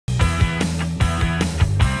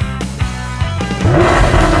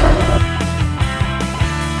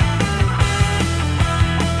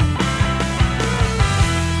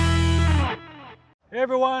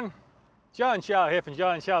everyone, John Chow here from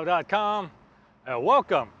johnchow.com, and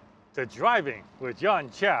welcome to Driving with John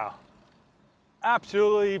Chow.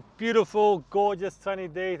 Absolutely beautiful, gorgeous sunny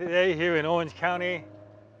day today here in Orange County.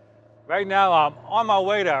 Right now I'm on my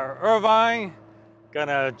way to Irvine,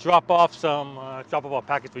 gonna drop off a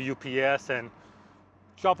package for UPS and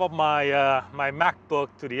drop off my my MacBook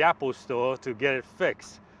to the Apple store to get it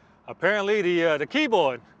fixed. Apparently the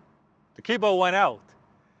keyboard went out.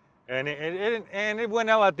 And it went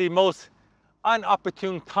out at the most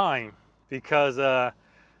inopportune time because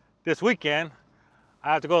this weekend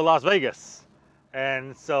I have to go to Las Vegas,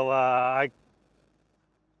 and so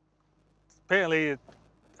apparently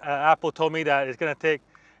Apple told me that it's going to take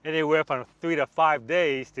anywhere from 3 to 5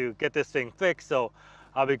 days to get this thing fixed. So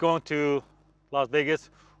I'll be going to Las Vegas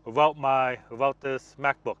without this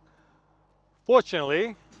MacBook.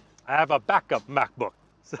 Fortunately, I have a backup MacBook,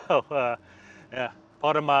 so yeah.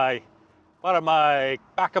 Part of my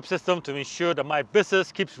backup system to ensure that my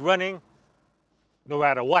business keeps running no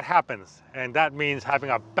matter what happens, and that means having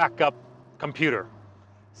a backup computer.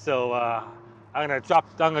 So I'm gonna drop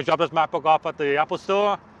this MacBook off at the Apple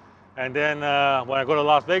store, and then when I go to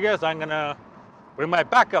Las Vegas, I'm gonna bring my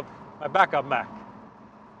backup Mac.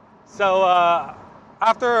 So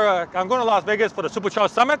after I'm going to Las Vegas for the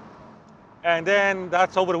Supercharged Summit, and then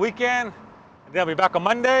that's over the weekend, and then I'll be back on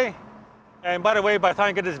Monday. And by the way, by the time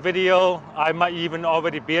I get this video, I might even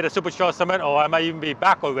already be at a Supercharged Summit, or I might even be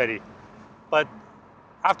back already. But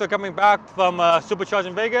after coming back from Supercharged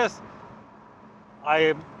in Vegas, I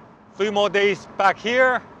have 3 more days back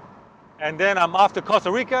here, and then I'm off to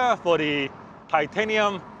Costa Rica for the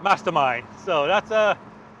Titanium Mastermind. So that's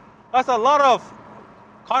a lot of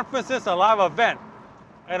conferences, a live event.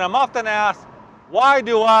 And I'm often asked, why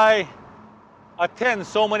do I attend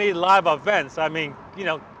so many live events? I mean, you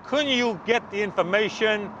know, couldn't you get the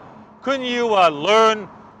information? Couldn't you learn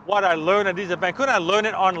what I learned at these events? Couldn't I learn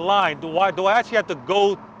it online? Do I actually have to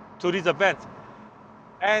go to these events?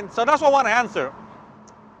 And so that's what I want to answer.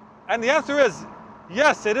 And the answer is,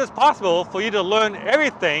 yes, it is possible for you to learn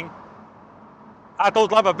everything at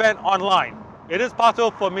those live events online. It is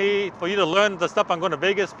possible for you to learn the stuff I'm going to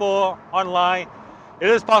Vegas for online. It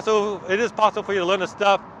is possible for you to learn the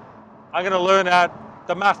stuff I'm going to learn at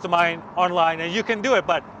the Mastermind online, and you can do it,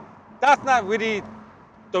 but that's not really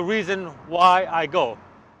the reason why I go.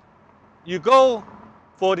 You go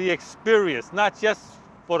for the experience, not just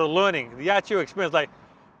for the learning, the actual experience. Like,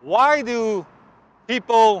 why do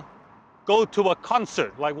people go to a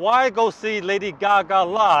concert? Like, why go see Lady Gaga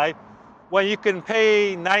live when you can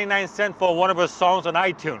pay 99 cents for one of her songs on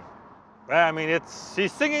iTunes? I mean,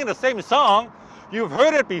 she's singing the same song. You've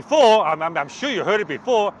heard it before. I'm sure you heard it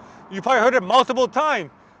before. You probably heard it multiple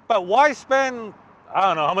times, but why spend, I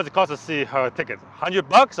don't know how much it costs to see her ticket,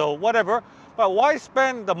 $100 or whatever, but why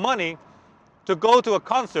spend the money to go to a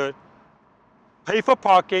concert, pay for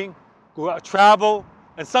parking, travel,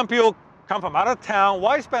 and some people come from out of town?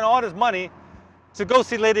 Why spend all this money to go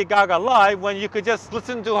see Lady Gaga live when you could just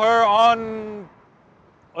listen to her on,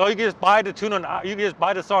 or you can just buy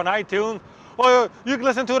the song on iTunes, or you can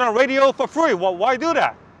listen to it on radio for free? Well, why do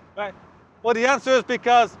that, right? Well, the answer is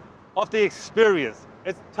because of the experience.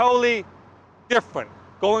 It's totally different.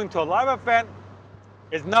 Going to a live event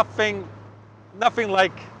is nothing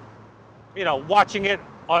like, you know, watching it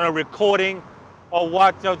on a recording or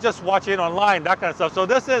just watching it online, that kind of stuff. So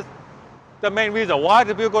this is the main reason why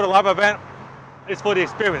do people go to a live event. It's for the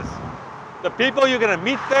experience. The people you're gonna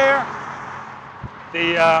meet there,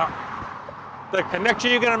 the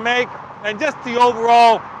connection you're gonna make, and just the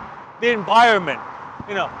overall, the environment.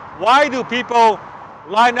 You know, why do people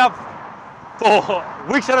line up for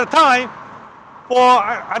weeks at a time for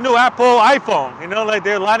a new Apple iPhone? You know, like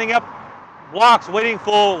they're lining up blocks waiting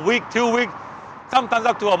for a week, 2 weeks, sometimes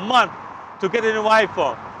up to a month to get a new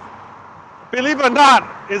iPhone. Believe it or not,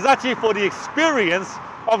 it's actually for the experience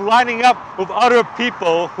of lining up with other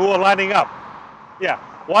people who are lining up. Yeah,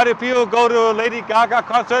 why do people go to a Lady Gaga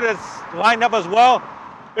concert? It's lined up as well.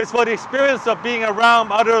 It's for the experience of being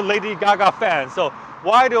around other Lady Gaga fans. So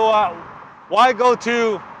why go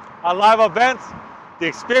to a live event? The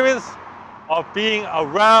experience of being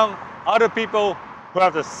around other people who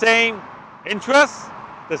have the same interests,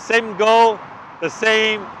 the same goal, the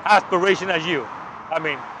same aspiration as you. I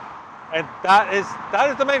mean, and that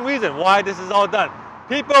is the main reason why this is all done.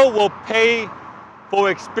 People will pay for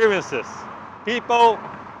experiences. People,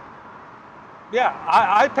 yeah,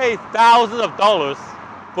 I pay thousands of dollars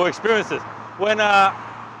for experiences. When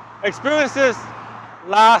experiences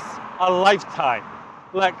last a lifetime.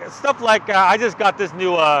 Like stuff like I just got this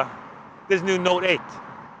new Note 8,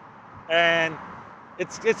 and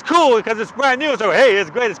it's cool because it's brand new. So hey, it's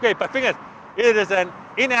great. But thing is, it is an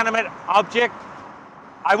inanimate object.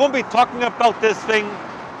 I won't be talking about this thing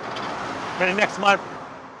maybe next month.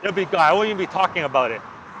 It'll be gone. I won't even be talking about it.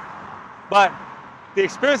 But the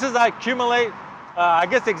experiences I accumulate, I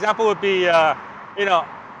guess the example would be, you know,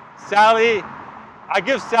 Sally. I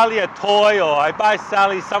give Sally a toy or I buy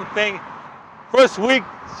Sally something. First week,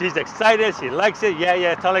 she's excited, she likes it,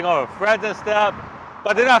 yeah, telling all her friends and stuff.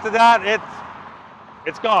 But then after that,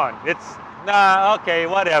 it's gone. It's, nah, okay,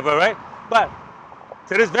 whatever, right? But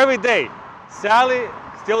to this very day, Sally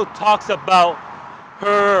still talks about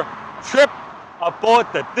her trip aboard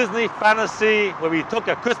the Disney Fantasy where we took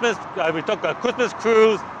a Christmas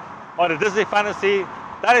cruise on the Disney Fantasy.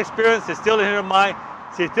 That experience is still in her mind.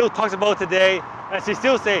 She still talks about it today, and she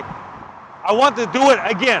still say, I want to do it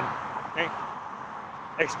again. Okay?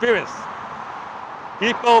 Experience.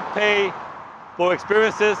 People pay for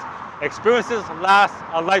experiences. Experiences last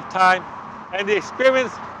a lifetime, and the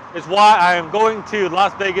experience is why I am going to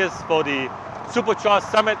Las Vegas for the Supercharged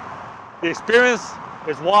Summit. The experience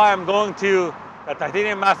is why I'm going to the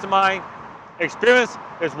Titanium Mastermind. Experience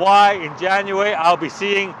is why in January I'll be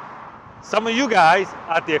seeing some of you guys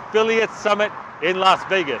at the Affiliate Summit in Las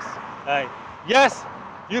Vegas. Yes,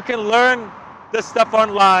 you can learn this stuff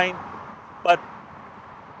online, but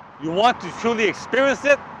you want to truly experience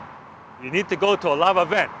it, you need to go to a live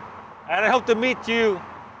event. And I hope to meet you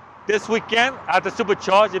this weekend at the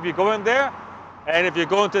Supercharged if you're going there. And if you're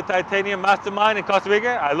going to Titanium Mastermind in Costa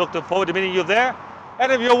Rica, I look forward to meeting you there.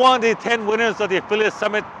 And if you're one of the 10 winners of the Affiliate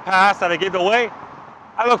Summit Pass that I gave away,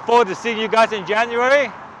 I look forward to seeing you guys in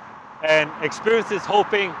January and experience this whole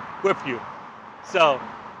thing with you. So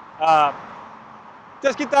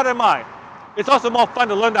just keep that in mind. It's also more fun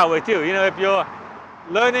to learn that way too. You know, if you're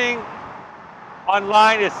learning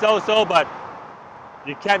online, it's so-so, but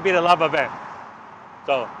you can't beat a live event.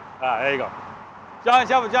 So there you go. John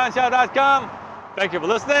Hsiao for JohnHsiao.com. Thank you for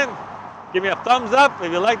listening. Give me a thumbs up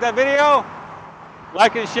if you like that video.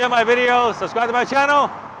 Like and share my videos. Subscribe to my channel.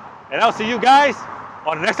 And I'll see you guys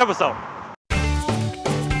on the next episode.